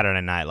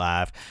Saturday Night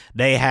Live.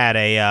 They had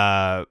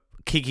a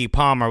Keke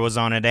Palmer was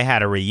on it. They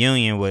had a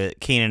reunion with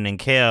Keenan and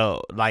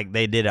Kel, like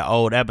they did an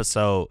old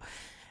episode.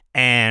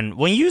 And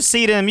when you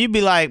see them, you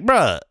be like,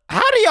 bruh,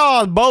 how do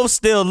y'all both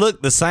still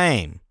look the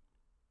same?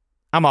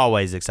 I'm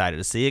always excited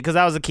to see it because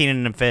I was a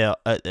Keenan and Kel.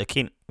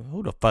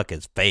 Who the fuck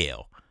is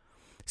Fail?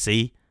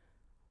 See?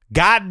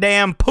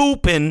 Goddamn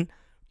Putin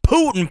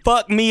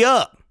fucked me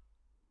up.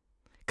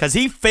 Because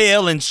he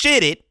fell and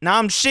shit it. Now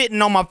I'm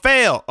shitting on my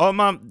fail. Or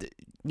my,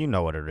 you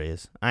know what it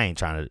is. I ain't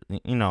trying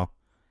to,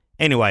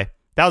 Anyway,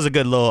 that was a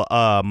good little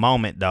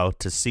moment, though,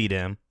 to see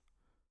them.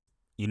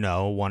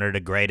 One of the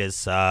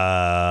greatest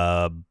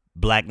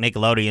black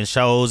Nickelodeon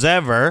shows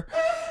ever.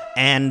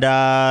 And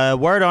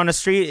word on the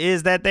street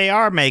is that they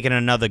are making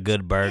another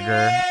Good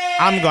Burger.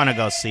 I'm going to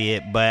go see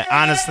it. But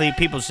honestly,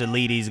 people should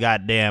leave these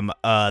goddamn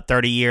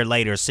 30-year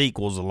later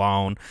sequels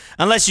alone.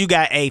 Unless you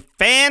got a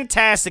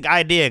fantastic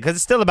idea. Because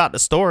it's still about the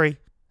story.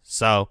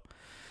 So,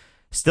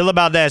 still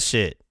about that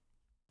shit.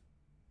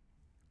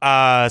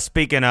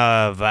 Speaking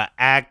of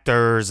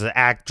actors,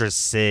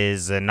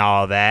 actresses, and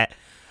all that.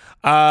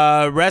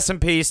 Rest in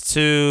peace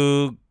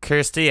to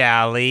Kirstie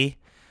Alley.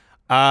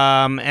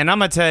 And I'm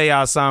going to tell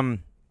y'all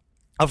something.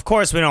 Of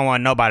course, we don't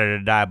want nobody to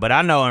die, but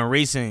I know in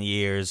recent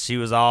years, she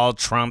was all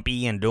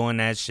Trumpy and doing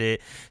that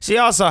shit. She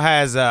also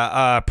has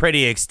a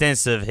pretty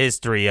extensive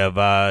history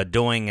of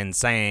doing and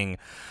saying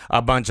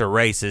a bunch of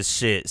racist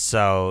shit.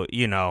 So,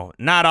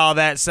 not all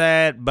that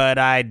sad, but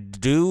I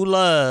used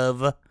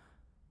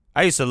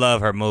to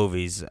love her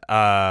movies. You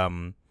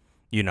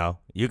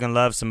can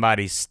love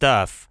somebody's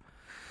stuff,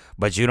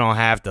 but you don't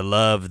have to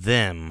love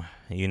them,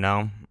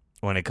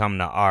 when it comes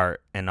to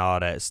art and all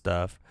that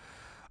stuff.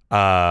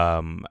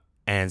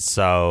 And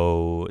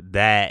so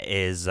that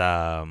is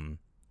that's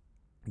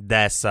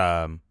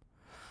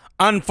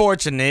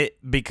unfortunate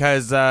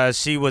because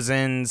she was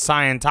in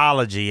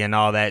Scientology and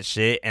all that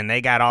shit, and they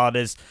got all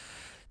this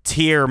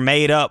tier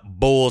made up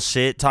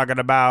bullshit talking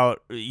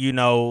about, you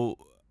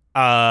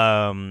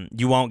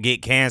won't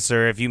get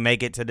cancer if you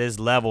make it to this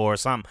level or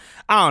something.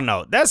 I don't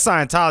know. That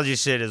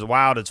Scientology shit is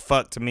wild as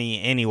fuck to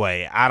me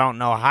anyway. I don't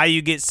know how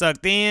you get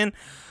sucked in.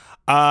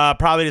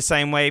 Probably the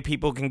same way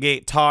people can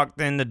get talked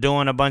into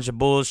doing a bunch of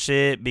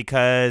bullshit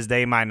because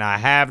they might not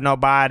have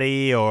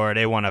nobody, or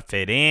they want to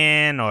fit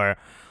in, or,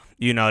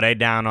 they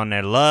down on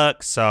their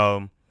luck.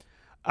 So,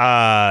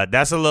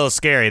 that's a little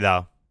scary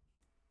though.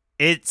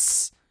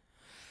 It's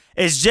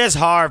just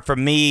hard for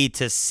me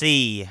to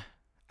see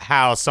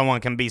how someone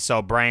can be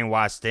so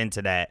brainwashed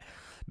into that,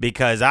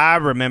 because I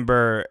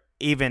remember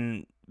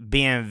even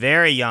being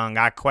very young,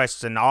 I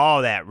questioned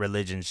all that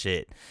religion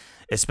shit,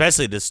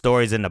 especially the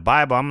stories in the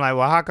Bible. I'm like,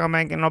 well, how come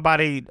ain't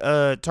nobody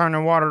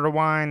turning water to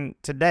wine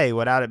today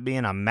without it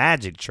being a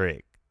magic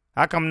trick?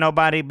 How come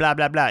nobody blah,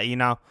 blah,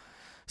 blah,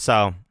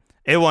 So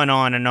it went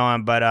on and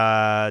on, but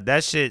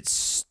that shit's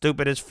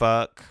stupid as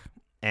fuck,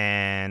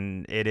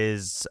 and it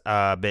is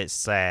a bit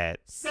sad.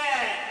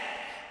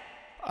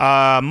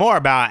 More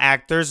about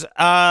actors.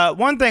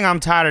 One thing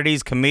I'm tired of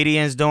these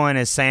comedians doing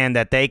is saying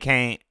that they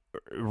can't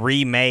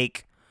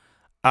remake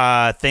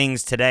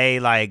things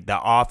today, like The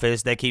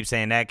Office. They keep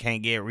saying that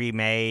can't get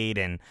remade,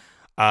 and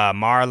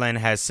Marlon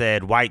has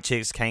said White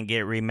Chicks can't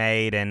get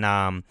remade.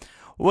 And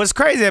what's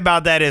crazy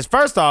about that is,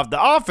 first off, The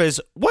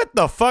Office, what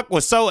the fuck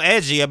was so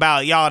edgy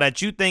about y'all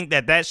that you think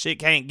that shit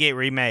can't get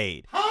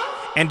remade?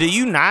 And do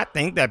you not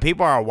think that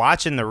people are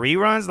watching the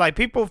reruns? Like,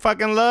 people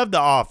fucking love The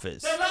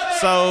Office.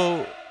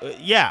 So,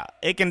 yeah,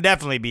 it can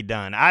definitely be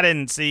done.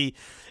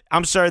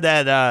 I'm sure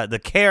that the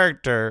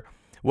character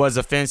was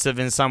offensive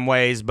in some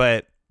ways,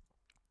 but,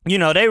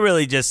 they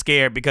really just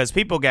scared because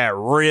people got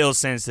real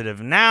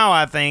sensitive. Now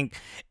I think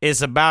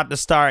it's about to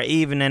start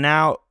evening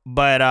out,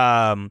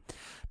 but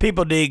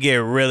people did get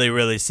really,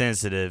 really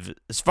sensitive.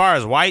 As far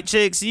as White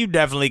Chicks, you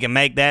definitely can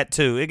make that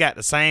too. It got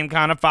the same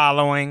kind of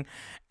following.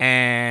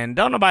 And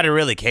don't nobody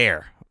really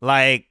care.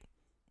 Like,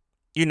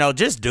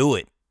 just do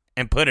it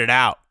and put it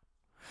out.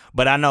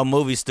 But I know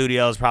movie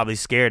studios probably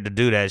scared to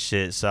do that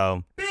shit,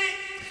 so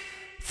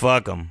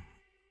fuck them.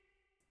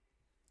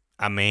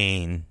 I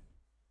mean,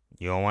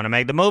 you don't want to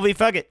make the movie?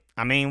 Fuck it.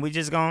 I mean, we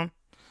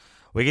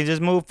can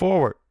just move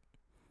forward.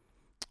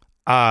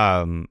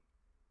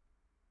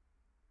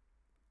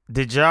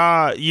 Did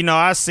y'all,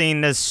 I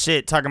seen this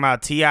shit talking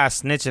about T.I.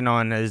 snitching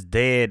on his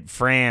dead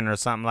friend or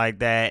something like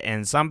that,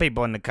 and some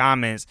people in the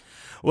comments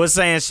was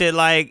saying shit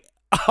like,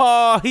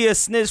 oh, he a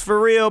snitch for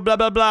real, blah,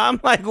 blah, blah. I'm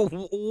like,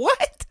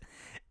 what?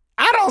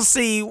 I don't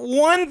see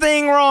one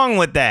thing wrong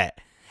with that.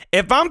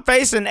 If I'm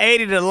facing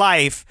 80 to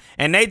life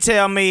and they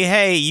tell me,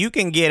 hey, you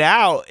can get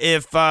out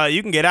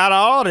you can get out of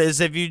all this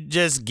if you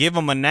just give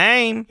them a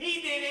name.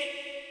 He did it.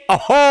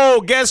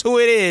 Oh, guess who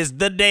it is?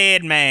 The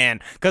dead man.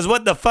 Because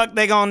what the fuck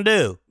they gonna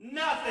do?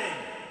 Nothing.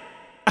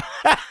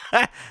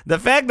 The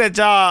fact that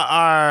y'all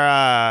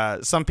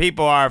are, some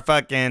people are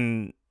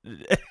fucking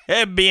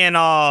being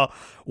all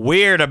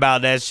weird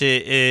about that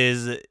shit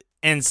is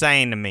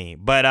insane to me.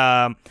 But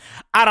I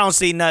don't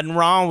see nothing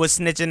wrong with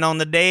snitching on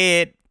the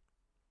dead.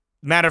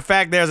 Matter of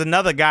fact, there's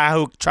another guy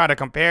who tried to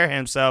compare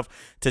himself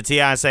to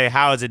T.I. and say,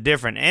 how is it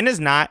different? And it's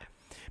not,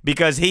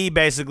 because he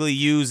basically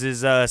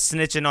uses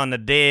snitching on the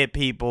dead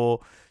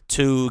people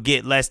to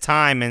get less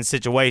time in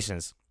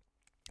situations.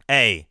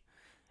 Hey,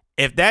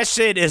 if that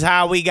shit is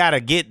how we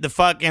gotta get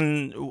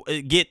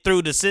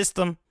through the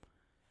system,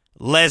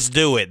 let's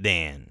do it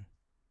then.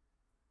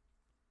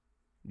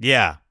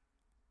 Yeah.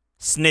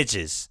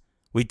 Snitches.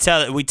 We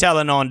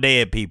telling on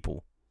dead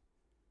people.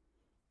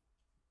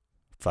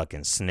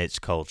 Fucking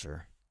snitch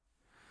culture.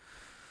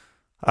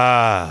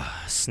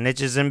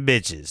 Snitches and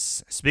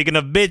bitches. Speaking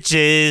of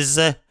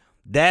bitches,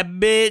 that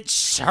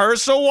bitch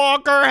Herschel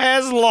Walker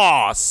has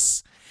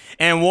lost.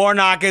 And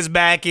Warnock is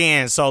back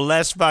in, so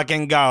let's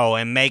fucking go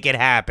and make it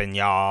happen,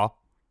 y'all.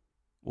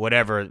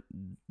 Whatever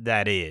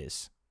that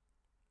is.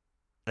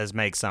 Let's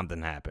make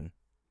something happen.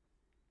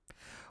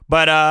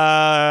 But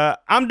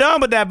I'm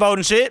done with that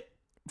voting shit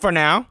for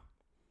now.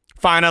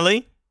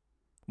 Finally.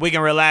 We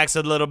can relax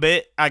a little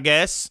bit, I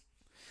guess.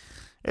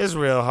 It's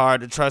real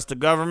hard to trust the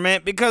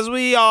government because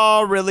we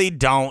all really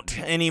don't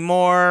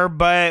anymore,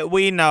 but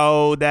we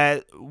know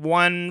that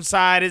one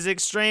side is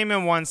extreme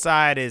and one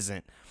side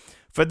isn't.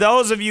 For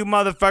those of you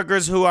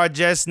motherfuckers who are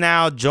just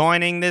now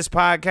joining this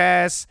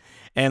podcast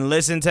and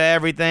listen to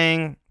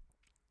everything,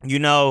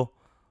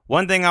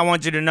 one thing I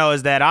want you to know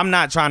is that I'm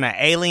not trying to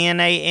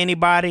alienate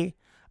anybody.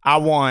 I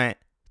want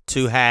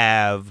to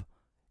have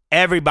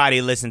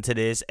everybody listen to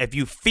this. If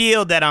you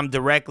feel that I'm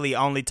directly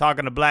only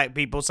talking to black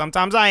people,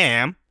 sometimes I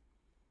am.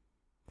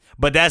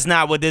 But that's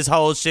not what this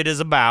whole shit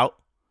is about.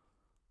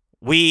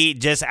 We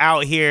just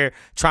out here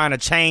trying to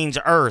change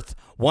Earth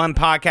one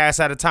podcast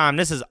at a time.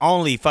 This is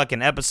only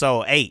fucking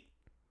episode 8.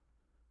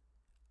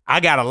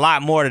 I got a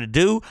lot more to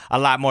do, a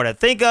lot more to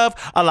think of,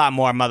 a lot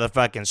more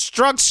motherfucking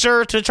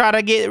structure to try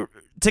to get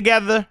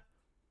together.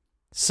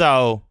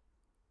 So,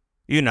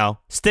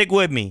 stick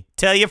with me.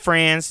 Tell your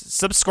friends,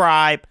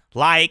 subscribe,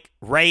 like,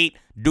 rate,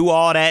 do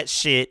all that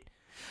shit.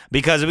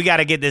 Because we got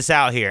to get this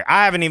out here.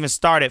 I haven't even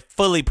started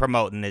fully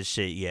promoting this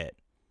shit yet.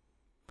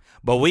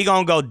 But we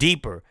going to go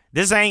deeper.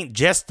 This ain't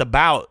just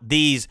about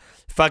these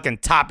fucking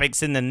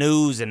topics in the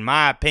news and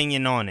my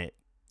opinion on it.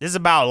 This is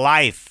about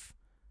life.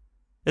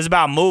 This is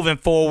about moving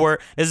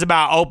forward. This is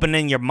about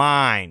opening your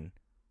mind.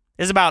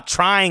 This is about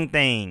trying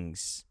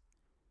things.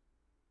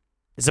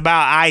 It's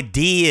about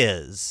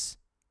ideas.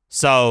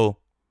 So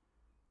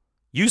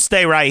you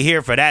stay right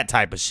here for that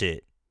type of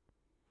shit.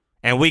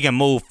 And we can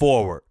move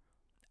forward.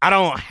 I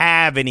don't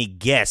have any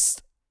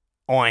guests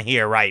on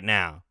here right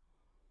now.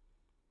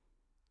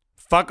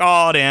 Fuck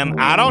all them.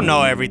 I don't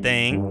know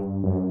everything.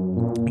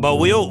 But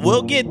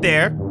we'll get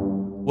there.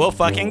 We'll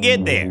fucking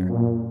get there.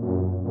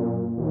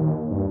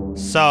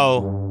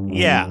 So,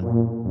 yeah.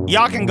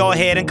 Y'all can go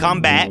ahead and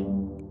come back.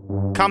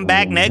 Come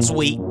back next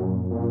week.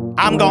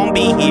 I'm gonna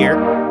be here.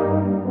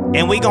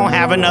 And we gonna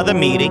have another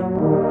meeting.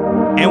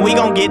 And we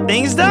gonna get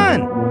things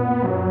done.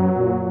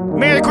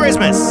 Merry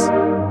Christmas.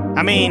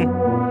 I mean,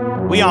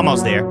 we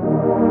almost there.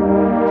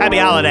 Happy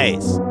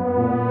holidays.